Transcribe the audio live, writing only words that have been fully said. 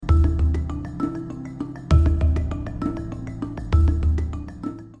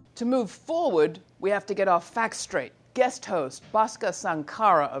To move forward, we have to get our facts straight. Guest host Bhaskar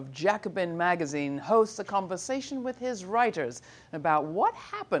Sankara of Jacobin magazine hosts a conversation with his writers about what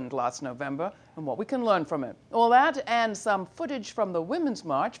happened last November and what we can learn from it. All that and some footage from the Women's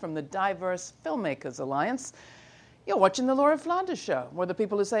March from the Diverse Filmmakers Alliance. You're watching The Laura Flanders Show, where the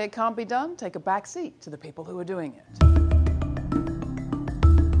people who say it can't be done take a back seat to the people who are doing it.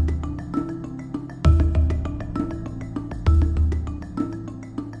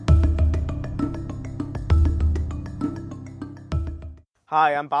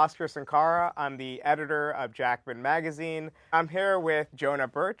 Hi, I'm Bhaskar Sankara. I'm the editor of Jacobin magazine. I'm here with Jonah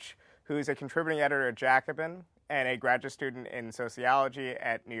Birch, who's a contributing editor at Jacobin and a graduate student in sociology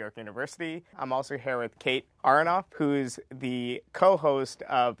at New York University. I'm also here with Kate Aronoff, who's the co-host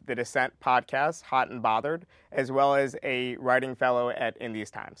of the Dissent podcast, Hot and Bothered, as well as a writing fellow at In These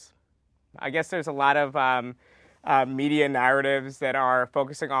Times. I guess there's a lot of media narratives that are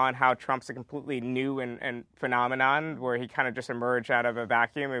focusing on how Trump's a completely new and phenomenon, where he kind of just emerged out of a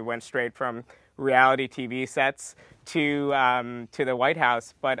vacuum. He went straight from reality TV sets to the White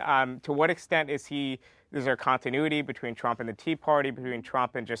House. But to what extent is there continuity between Trump and the Tea Party, between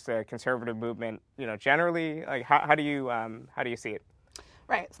Trump and just the conservative movement, generally? Like, how do you see it?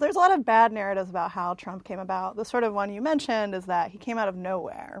 Right. So there's a lot of bad narratives about how Trump came about. The sort of one you mentioned is that he came out of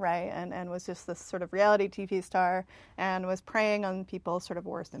nowhere, right, and was just this sort of reality TV star and was preying on people's sort of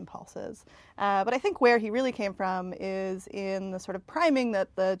worst impulses. But I think where he really came from is in the sort of priming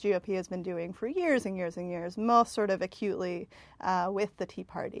that the GOP has been doing for years and years and years, most sort of acutely with the Tea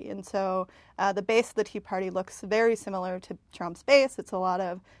Party. And so the base of the Tea Party looks very similar to Trump's base. It's a lot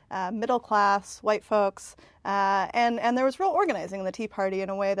of middle-class white folks, and there was real organizing in the Tea Party in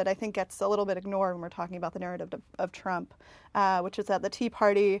a way that I think gets a little bit ignored when we're talking about the narrative of Trump, which is that the Tea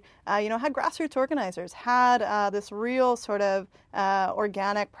Party, had grassroots organizers, had this real sort of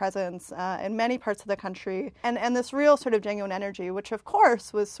organic presence in many parts of the country, and this real sort of genuine energy, which of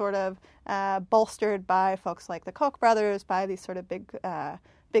course was sort of bolstered by folks like the Koch brothers, by these sort of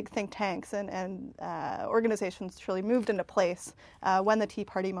big think tanks and organizations really moved into place when the Tea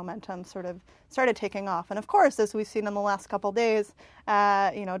Party momentum sort of started taking off. And of course, as we've seen in the last couple of days,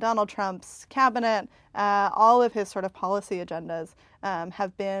 Donald Trump's cabinet, all of his sort of policy agendas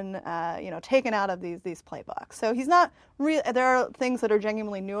have been, taken out of these playbooks. So he's not there are things that are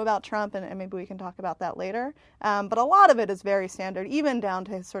genuinely new about Trump, and maybe we can talk about that later. But a lot of it is very standard, even down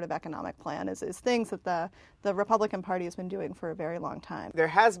to his sort of economic plan, is things that the Republican Party has been doing for a very long time. There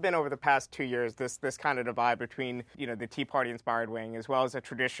has been over the past 2 years this kind of divide between the Tea Party inspired wing as well as a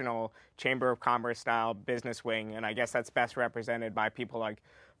traditional Chamber of Commerce style business wing, and I guess that's best represented by people like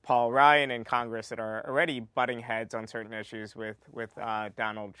Paul Ryan in Congress that are already butting heads on certain issues with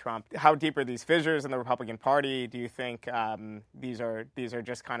Donald Trump. How deep are these fissures in the Republican Party? Do you think these are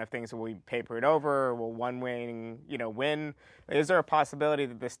just kind of things that will be papered over? Will one wing win? Is there a possibility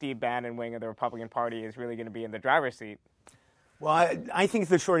that the Steve Bannon wing of the Republican Party is really going to be in the driver's seat? Well, I think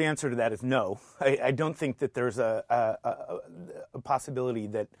the short answer to that is no. I don't think that there's a possibility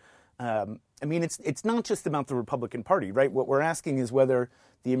that. It's not just about the Republican Party, right? What we're asking is whether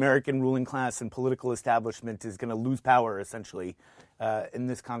the American ruling class and political establishment is going to lose power, essentially, in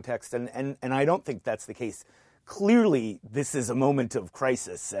this context. And I don't think that's the case. Clearly, this is a moment of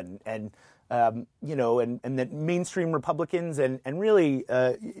crisis, and that mainstream Republicans and really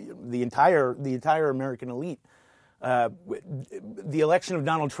the entire American elite, the election of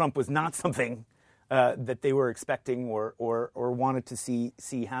Donald Trump was not something that they were expecting or wanted to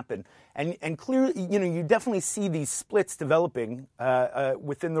see happen. And clearly, you definitely see these splits developing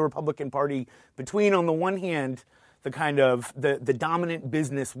within the Republican Party between, on the one hand, the kind of the dominant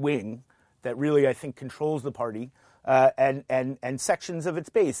business wing that really, I think, controls the party, and sections of its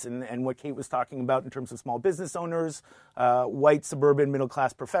base, and what Kate was talking about in terms of small business owners, white suburban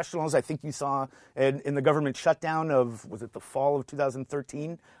middle-class professionals. I think you saw in the government shutdown was it the fall of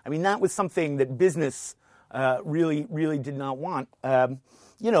 2013? I mean, that was something that business really did not want. And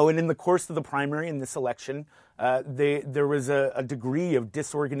in the course of the primary in this election, there was a degree of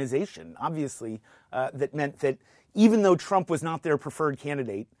disorganization, obviously, that meant that even though Trump was not their preferred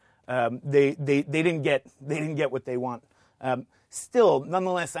candidate, they didn't get what they want. Still,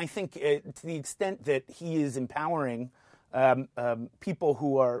 nonetheless, I think to the extent that he is empowering people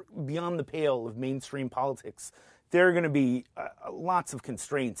who are beyond the pale of mainstream politics, there are going to be lots of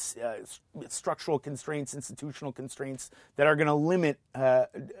constraints, structural constraints, institutional constraints that are going to limit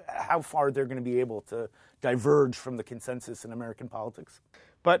how far they're going to be able to diverge from the consensus in American politics.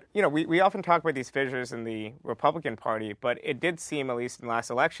 But, we often talk about these fissures in the Republican Party, but it did seem, at least in the last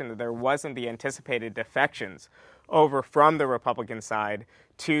election, that there wasn't the anticipated defections over from the Republican side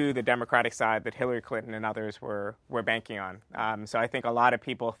to the Democratic side that Hillary Clinton and others were banking on. So I think a lot of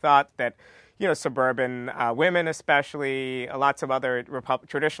people thought that, suburban women especially, lots of other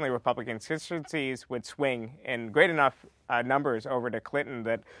traditionally Republican constituencies would swing in great enough numbers over to Clinton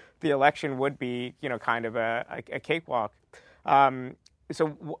that the election would be, kind of a cakewalk.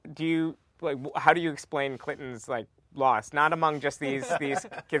 So how do you explain Clinton's loss? Not among just these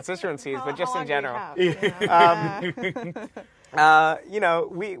constituencies, but just in general.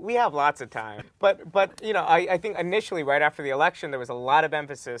 We have lots of time, but I think initially right after the election there was a lot of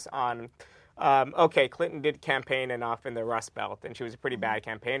emphasis on. Clinton did campaign enough in the Rust Belt, and she was a pretty bad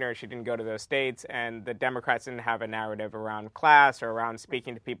campaigner. She didn't go to those states, and the Democrats didn't have a narrative around class or around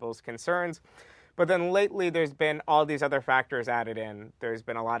speaking to people's concerns. But then lately, there's been all these other factors added in. There's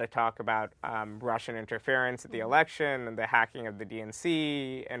been a lot of talk about Russian interference at the election and the hacking of the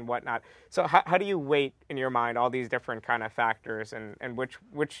DNC and whatnot. So how do you weight, in your mind, all these different kind of factors, and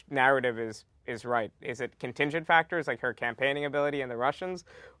which narrative is right? Is it contingent factors like her campaigning ability and the Russians?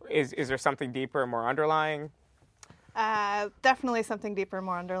 Is there something deeper and more underlying? Definitely something deeper,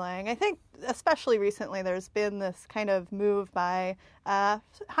 more underlying. I think especially recently there's been this kind of move by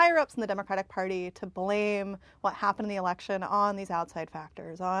higher-ups in the Democratic Party to blame what happened in the election on these outside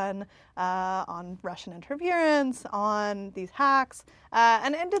factors, on Russian interference, on these hacks.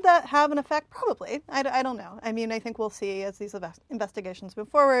 And did that have an effect? Probably. I don't know. I mean, I think we'll see as these investigations move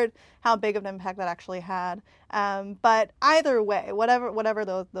forward how big of an impact that actually had. But either way, whatever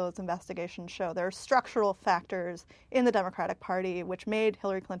those investigations show, there are structural factors in the Democratic Party which made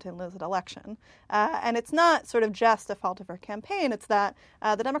Hillary Clinton lose the election. And it's not sort of just a fault of her campaign. It's that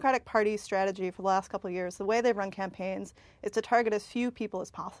the Democratic Party's strategy for the last couple of years, the way they've run campaigns, is to target as few people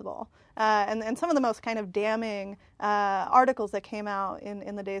as possible. And some of the most kind of damning articles that came out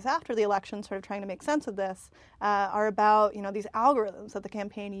in the days after the election, sort of trying to make sense of this, are about these algorithms that the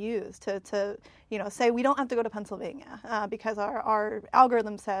campaign used to say we don't have to go to Pennsylvania because our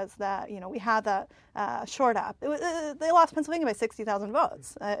algorithm says that we had that short up. They lost Pennsylvania by 60,000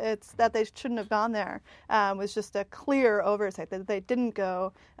 votes. It's that they shouldn't have gone there was just a clear oversight that they didn't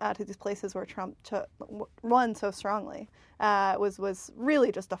go to these places where Trump won so strongly. Was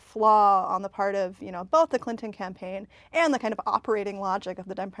really just a flaw on the part of both the Clinton campaign and the kind of operating logic of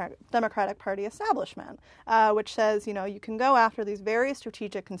the Democratic Party establishment, which says you can go after these very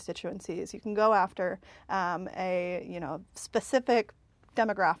strategic constituencies, you can go after a specific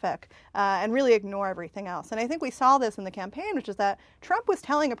demographic and really ignore everything else. And I think we saw this in the campaign, which is that Trump was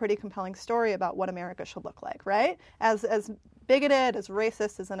telling a pretty compelling story about what America should look like, right? As bigoted, as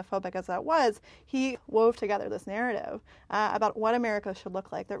racist, as xenophobic as that was, he wove together this narrative about what America should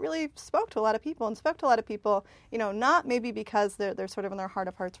look like that really spoke to a lot of people, and spoke to a lot of people, not maybe because they're sort of in their heart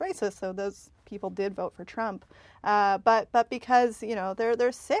of hearts racist, so those people did vote for Trump, but because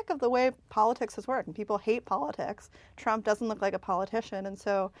they're sick of the way politics has worked, and people hate politics. Trump doesn't look like a politician, and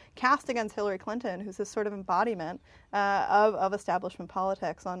so cast against Hillary Clinton, who's this sort of embodiment of establishment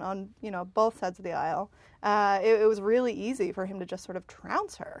politics on both sides of the aisle, it was really easy for him to just sort of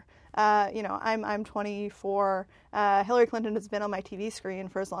trounce her. I'm 24. Hillary Clinton has been on my TV screen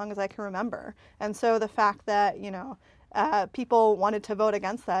for as long as I can remember, and so the fact that people wanted to vote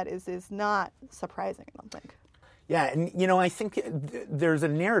against that is not surprising, I don't think. Yeah, and I think there's a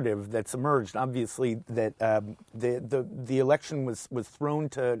narrative that's emerged. Obviously, that the election was thrown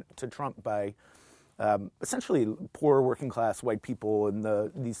to Trump by essentially poor working class white people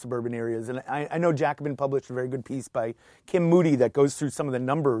in these suburban areas. And I know Jacobin published a very good piece by Kim Moody that goes through some of the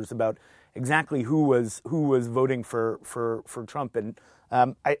numbers about exactly who was voting for Trump. And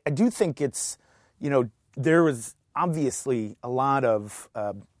I do think it's there was obviously a lot of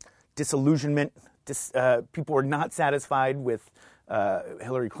disillusionment. People were not satisfied with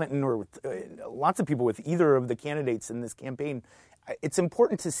Hillary Clinton or with lots of people with either of the candidates in this campaign. It's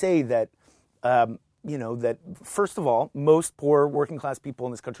important to say that that first of all, most poor working class people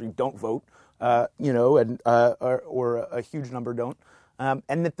in this country don't vote, or a huge number don't,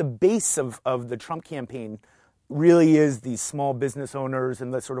 and that the base of the Trump campaign really is these small business owners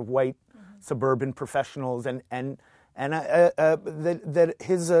and the sort of white suburban professionals, and that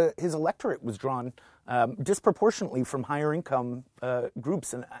his electorate was drawn disproportionately from higher income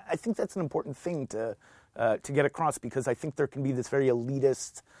groups, and I think that's an important thing to get across, because I think there can be this very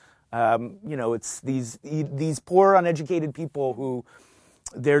elitist. It's these poor, uneducated people who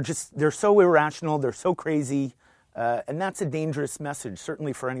they're so irrational, they're so crazy, and that's a dangerous message,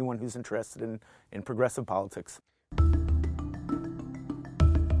 certainly for anyone who's interested in progressive politics.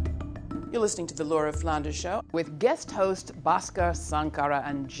 You're listening to The Laura Flanders Show with guest host Bhaskar Sankara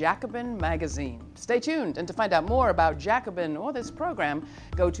and Jacobin Magazine. Stay tuned, and to find out more about Jacobin or this program,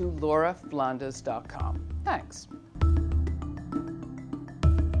 go to lauraflanders.com. Thanks.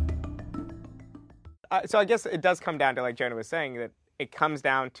 So I guess it does come down to, like Jonah was saying, that it comes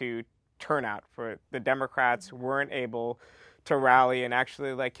down to turnout. For the Democrats weren't able to rally and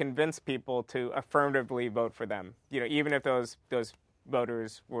actually like convince people to affirmatively vote for them. Even if those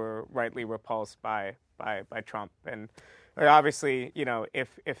voters were rightly repulsed by Trump. And obviously,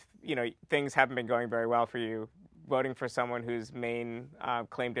 if things haven't been going very well for you, voting for someone whose main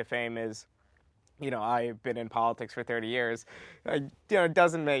claim to fame is, I've been in politics for 30 years, it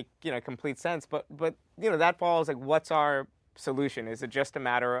doesn't make, complete sense. But that falls like, what's our solution? Is it just a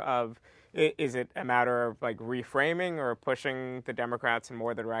matter of, is it a matter of like reframing or pushing the Democrats in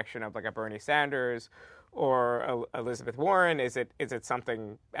more the direction of like a Bernie Sanders or Elizabeth Warren? Is it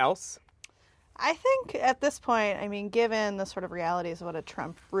something else? I think at this point, given the sort of realities of what a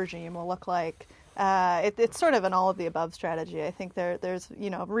Trump regime will look like, it's sort of an all of the above strategy. I think there's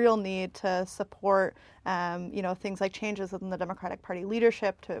real need to support things like changes within the Democratic Party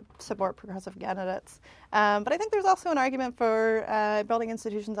leadership to support progressive candidates. But I think there's also an argument for building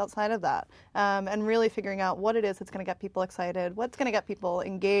institutions outside of that and really figuring out what it is that's going to get people excited, what's going to get people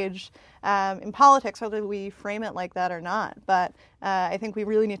engaged in politics, whether we frame it like that or not. But I think we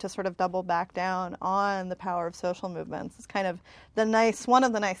really need to sort of double back down on the power of social movements. It's kind of one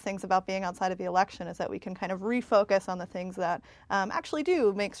of the nice things about being outside of the election is that we can kind of refocus on the things that actually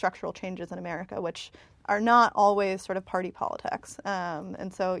do make structural changes in America, which are not always sort of party politics.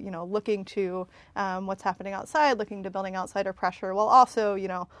 And so, looking to what's happening outside, looking to building outsider pressure, while also,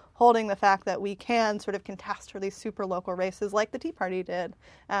 holding the fact that we can sort of contest for these super local races like the Tea Party did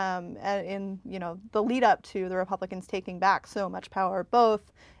in, the lead up to the Republicans taking back so much power,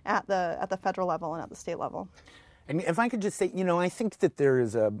 both at the federal level and at the state level. And if I could just say, I think that there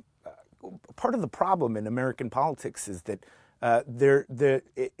is a part of the problem in American politics is that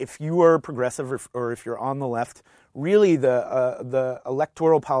if you are progressive or if you're on the left, really the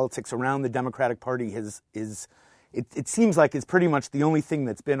electoral politics around the Democratic Party it seems like is pretty much the only thing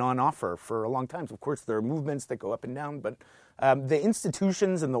that's been on offer for a long time. So of course, there are movements that go up and down, but the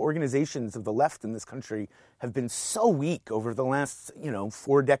institutions and the organizations of the left in this country have been so weak over the last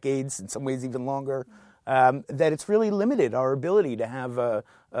 4 decades, in some ways even longer. That it's really limited our ability to have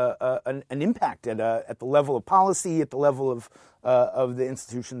an impact at the level of policy, at the level of the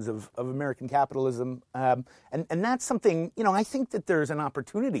institutions of American capitalism, and that's something I think that there's an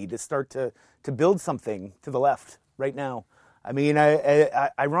opportunity to start to build something to the left right now.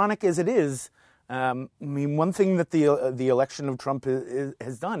 Ironic as it is, one thing that the election of Trump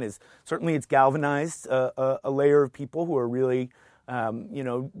has done is certainly it's galvanized a layer of people who are really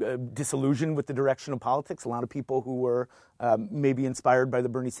disillusioned with the direction of politics. A lot of people who were maybe inspired by the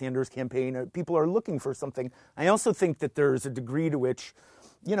Bernie Sanders campaign, people are looking for something. I also think that there's a degree to which,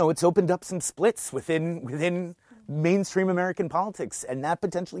 it's opened up some splits within mainstream American politics, and that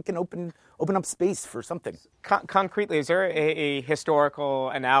potentially can open up space for something. Concretely, is there a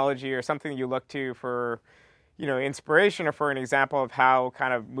historical analogy or something you look to for, inspiration or for an example of how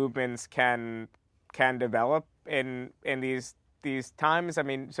kind of movements can develop in these times?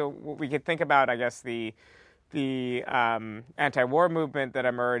 So we could think about, I guess, the anti-war movement that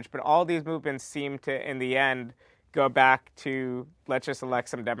emerged, but all these movements seem to, in the end, go back to let's just elect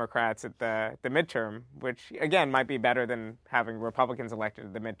some Democrats at the midterm, which again might be better than having Republicans elected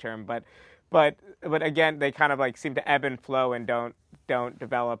at the midterm. But again, they kind of like seem to ebb and flow and don't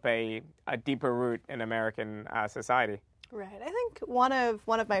develop a deeper root in American society. Right. I think one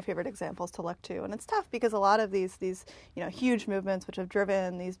of my favorite examples to look to, and it's tough because a lot of these huge movements which have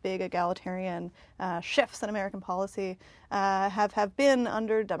driven these big egalitarian shifts in American policy have been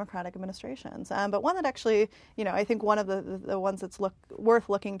under Democratic administrations. But one that actually, I think one of the ones that's worth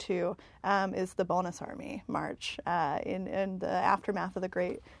looking to is the Bonus Army March in the aftermath of the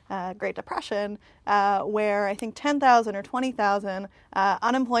Great Depression, where I think 10,000 or 20,000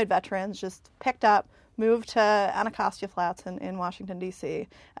 unemployed veterans just picked up, moved to Anacostia Flats in Washington, D.C.,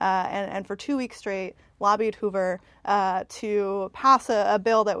 and for 2 weeks straight lobbied Hoover to pass a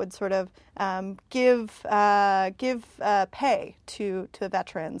bill that would sort of give pay to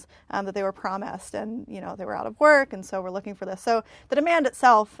veterans that they were promised, and they were out of work, and so we're looking for this. So the demand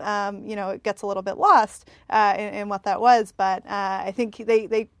itself, it gets a little bit lost in what that was, but I think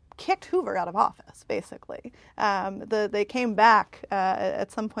they kicked Hoover out of office, basically. They came back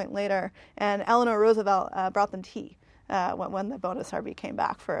at some point later, and Eleanor Roosevelt brought them tea when the bonus RB came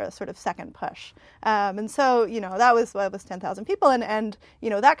back for a sort of second push. And so, that was 10,000 people, and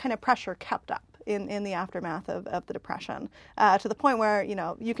that kind of pressure kept up in the aftermath of the Depression, to the point where,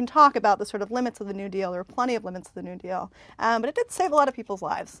 you can talk about the sort of limits of the New Deal. There were plenty of limits of the New Deal, but it did save a lot of people's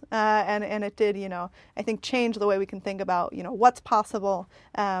lives, and it did, I think change the way we can think about, what's possible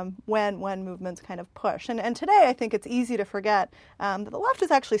when movements kind of push. And today, I think it's easy to forget that the left is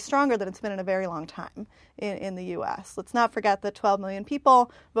actually stronger than it's been in a very long time in the U.S. Let's not forget that 12 million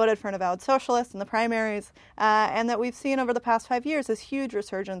people voted for an avowed socialist in the primaries, and that we've seen over the past 5 years this huge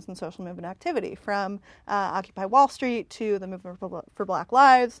resurgence in social movement activity, from Occupy Wall Street to the Movement for Black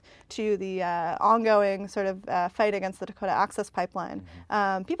Lives to the ongoing sort of fight against the Dakota Access Pipeline.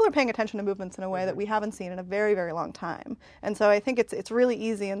 People are paying attention to movements in a way that we haven't seen in a very, very long time. And so I think it's really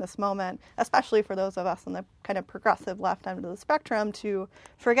easy in this moment, especially for those of us on the kind of progressive left end of the spectrum, to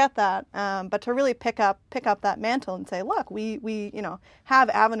forget that, but to really pick up that mantle and say, look, we have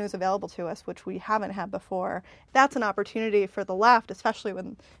avenues available to us which we haven't had before. That's an opportunity for the left, especially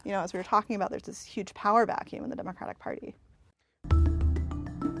when, as we were talking about, there's this huge power vacuum in the Democratic Party.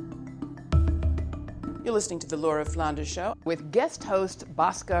 You're listening to The Laura Flanders Show with guest host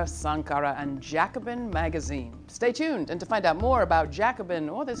Bhaskar Sankara and Jacobin Magazine. Stay tuned, and to find out more about Jacobin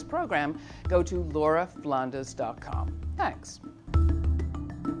or this program, go to lauraflanders.com. Thanks.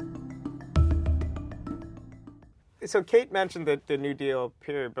 So Kate mentioned the New Deal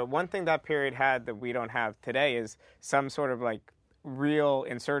period, but one thing that period had that we don't have today is some sort of like real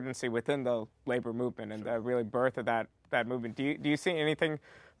insurgency within the labor movement and the really birth of that movement. Do you see anything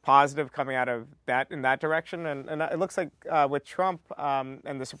positive coming out of that in that direction? And it looks like with Trump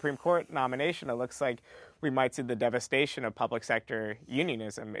and the Supreme Court nomination, it looks like we might see the devastation of public sector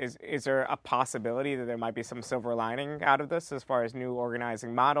unionism. Is there a possibility that there might be some silver lining out of this as far as new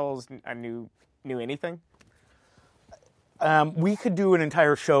organizing models, a new anything? We could do an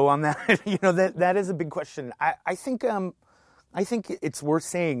entire show on that. That is a big question. I think it's worth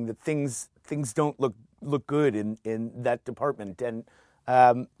saying that things don't look good in that department, and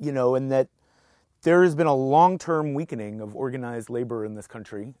and that there has been a long-term weakening of organized labor in this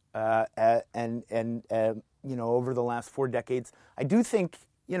country, and over the last 4 decades. I do think,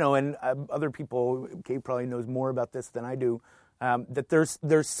 and other people, Kate probably knows more about this than I do, that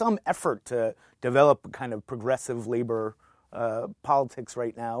there's some effort to develop a kind of progressive labor politics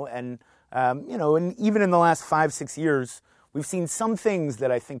right now, and and even in the last 5-6 years, we've seen some things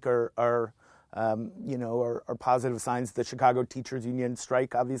that I think are positive signs. The Chicago Teachers Union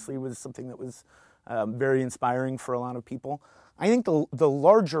strike obviously was something that was very inspiring for a lot of people. I think the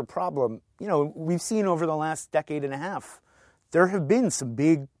larger problem, we've seen over the last decade and a half, there have been some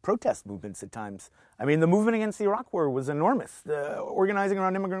big protest movements at times. I mean, the movement against the Iraq War was enormous. The organizing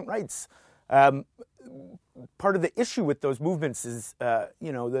around immigrant rights. Part of the issue with those movements is, that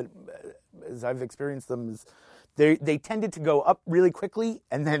as I've experienced them, is they tended to go up really quickly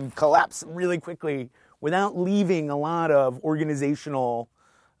and then collapse really quickly without leaving a lot of organizational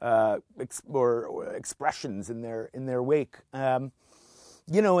expressions in their wake. And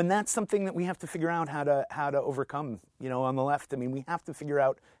that's something that we have to figure out how to overcome. On the left, I mean, we have to figure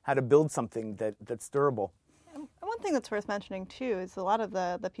out how to build something that's durable. One thing that's worth mentioning, too, is a lot of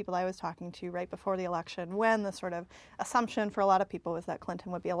the people I was talking to right before the election, when the sort of assumption for a lot of people was that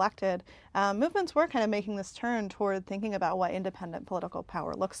Clinton would be elected, movements were kind of making this turn toward thinking about what independent political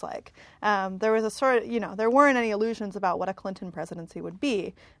power looks like. There was a sort of, there weren't any illusions about what a Clinton presidency would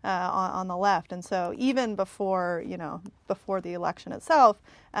be on the left. And so even before the election itself,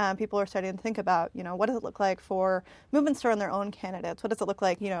 people are starting to think about, what does it look like for movements to run their own candidates? What does it look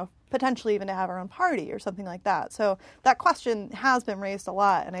like, potentially even to have our own party or something like that? So that question has been raised a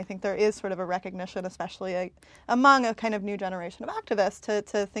lot, and I think there is sort of a recognition, especially among a kind of new generation of activists,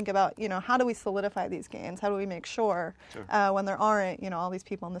 to think about, how do we solidify these gains? How do we make sure when there aren't, all these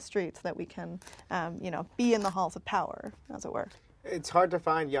people in the streets that we can, be in the halls of power, as it were? It's hard to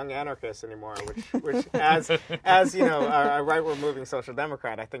find young anarchists anymore, which as a rightward moving social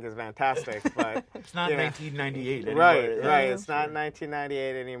democrat, I think is fantastic. But it's not 1998 anymore. Right. It's not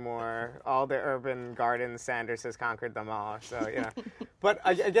 1998 anymore. All the urban gardens, Sanders has conquered them all. So but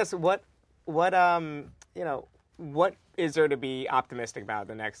I guess what is there to be optimistic about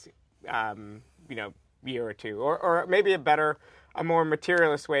the next year or two, or maybe a more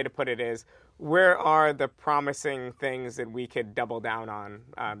materialist way to put it is, where are the promising things that we could double down on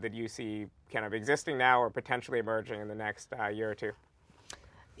that you see kind of existing now or potentially emerging in the next year or two?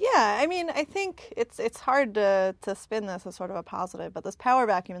 Yeah, I mean, I think it's hard to spin this as sort of a positive, but this power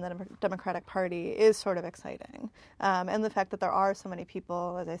vacuum in the Democratic Party is sort of exciting. And the fact that there are so many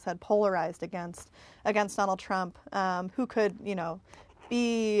people, as I said, polarized against Donald Trump, who could,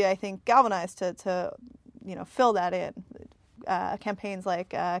 be, I think, galvanized to fill that in. Campaigns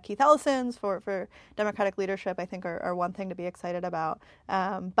like Keith Ellison's for Democratic leadership, I think, are one thing to be excited about.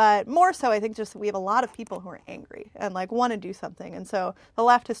 But more so, I think just we have a lot of people who are angry and want to do something. And so the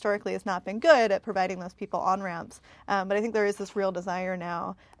left historically has not been good at providing those people on-ramps. But I think there is this real desire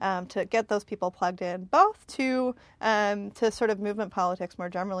now to get those people plugged in, both to sort of movement politics more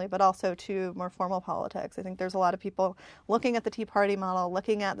generally, but also to more formal politics. I think there's a lot of people looking at the Tea Party model,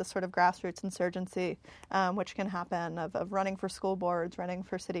 looking at this sort of grassroots insurgency, which can happen of running for school boards, running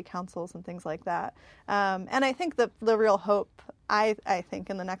for city councils and things like that. And I think the real hope, I think,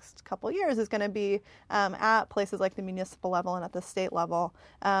 in the next couple of years is going to be at places like the municipal level and at the state level,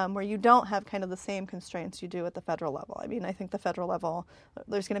 where you don't have kind of the same constraints you do at the federal level. I mean, I think the federal level,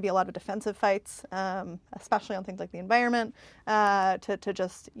 there's going to be a lot of defensive fights, especially on things like the environment, to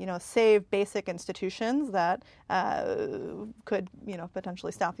just, save basic institutions that could,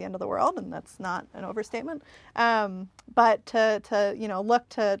 potentially stop the end of the world, and that's not an overstatement. But to look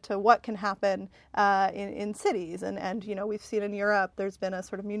to what can happen in cities, and we've seen in Europe there's been a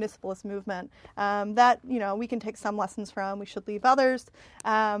sort of municipalist movement that we can take some lessons from. We should leave others,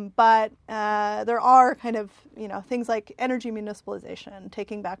 but there are kind of things like energy municipalization,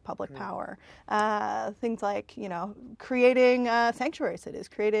 taking back public power, things like creating sanctuary cities,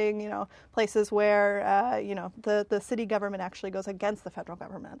 creating places where the city government actually goes against the federal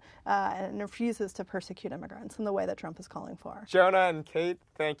government and refuses to persecute immigrants in the way that Trump is calling for. Jonah and Kate,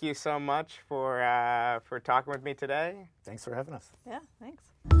 thank you so much for talking with me today. Thanks for having us. Yeah, thanks.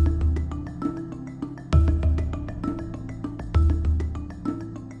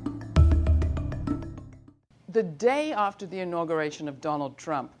 The day after the inauguration of Donald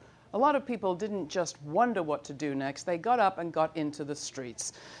Trump, a lot of people didn't just wonder what to do next. They got up and got into the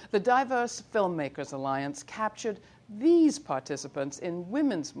streets. The Diverse Filmmakers Alliance captured these participants in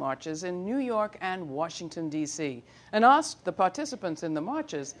women's marches in New York and Washington, D.C., and asked the participants in the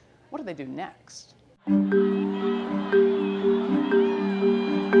marches, what do they do next? We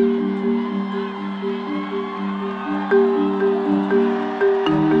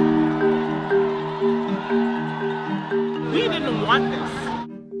didn't want this.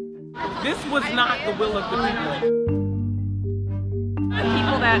 This was not the will of the people. The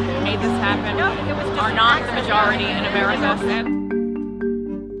people that made this happen are not the majority in America.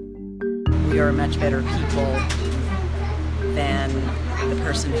 We are much better people than the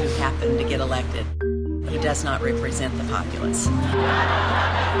person who happened to get elected, who does not represent the populace. So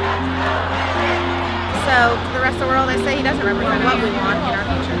to the rest of the world, I say he doesn't represent what we want in our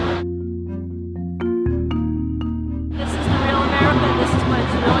future. This is the real America. This is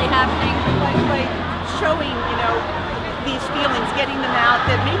what's really happening. Like showing, these feelings, getting them out,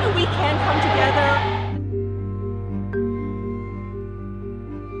 that maybe we can come together.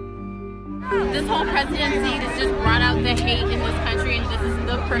 This whole presidency has just brought out the hate in this country, and this is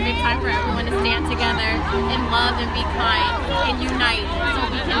the perfect time for everyone to stand together and love and be kind and unite so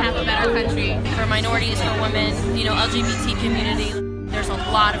we can have a better country. For minorities, for women, LGBT community. There's a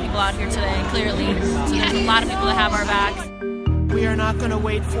lot of people out here today, clearly. So there's a lot of people that have our backs. We are not going to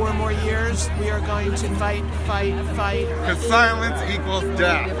wait 4 more years. We are going to fight. Because silence equals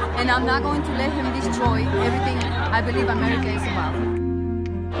death. And I'm not going to let him destroy everything I believe America is about.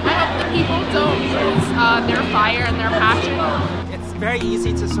 I hope the people don't lose their fire and their passion. It's very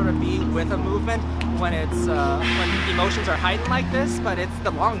easy to sort of be with a movement when it's when emotions are heightened like this, but it's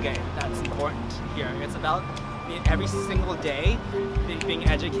the long game that's important here. It's about every single day being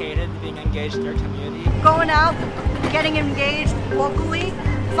educated, being engaged in your community. Going out, getting engaged locally,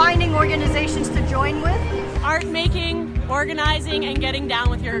 finding organizations to join with. Art making, organizing, and getting down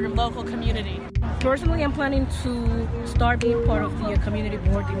with your local community. Personally, I'm planning to start being part of the community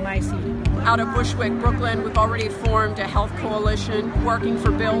board in my city. Out of Bushwick, Brooklyn, we've already formed a health coalition working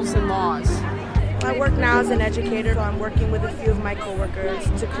for bills and laws. I work now as an educator, so I'm working with a few of my coworkers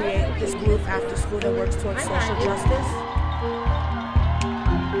to create this group after school that works towards social justice.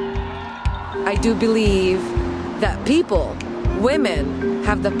 I do believe that people, women,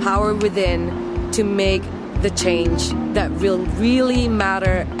 have the power within to make the change that will really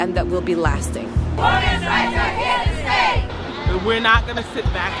matter and that will be lasting. Women's rights are here to stay. We're not going to sit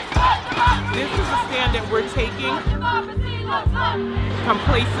back. This is a stand that we're taking.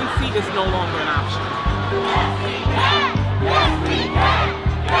 Complacency is no longer an option. Yes, we can! Yes, we can!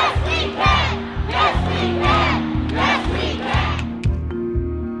 Yes, we can! Yes, we can! Yes, we can!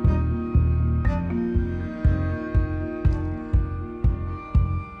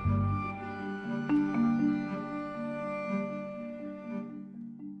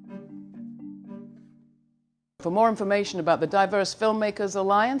 For more information about the Diverse Filmmakers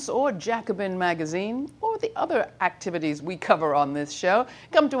Alliance or Jacobin Magazine or the other activities we cover on this show,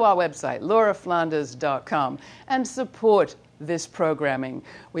 come to our website, lauraflanders.com, and support this programming.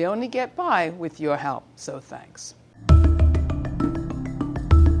 We only get by with your help, so thanks.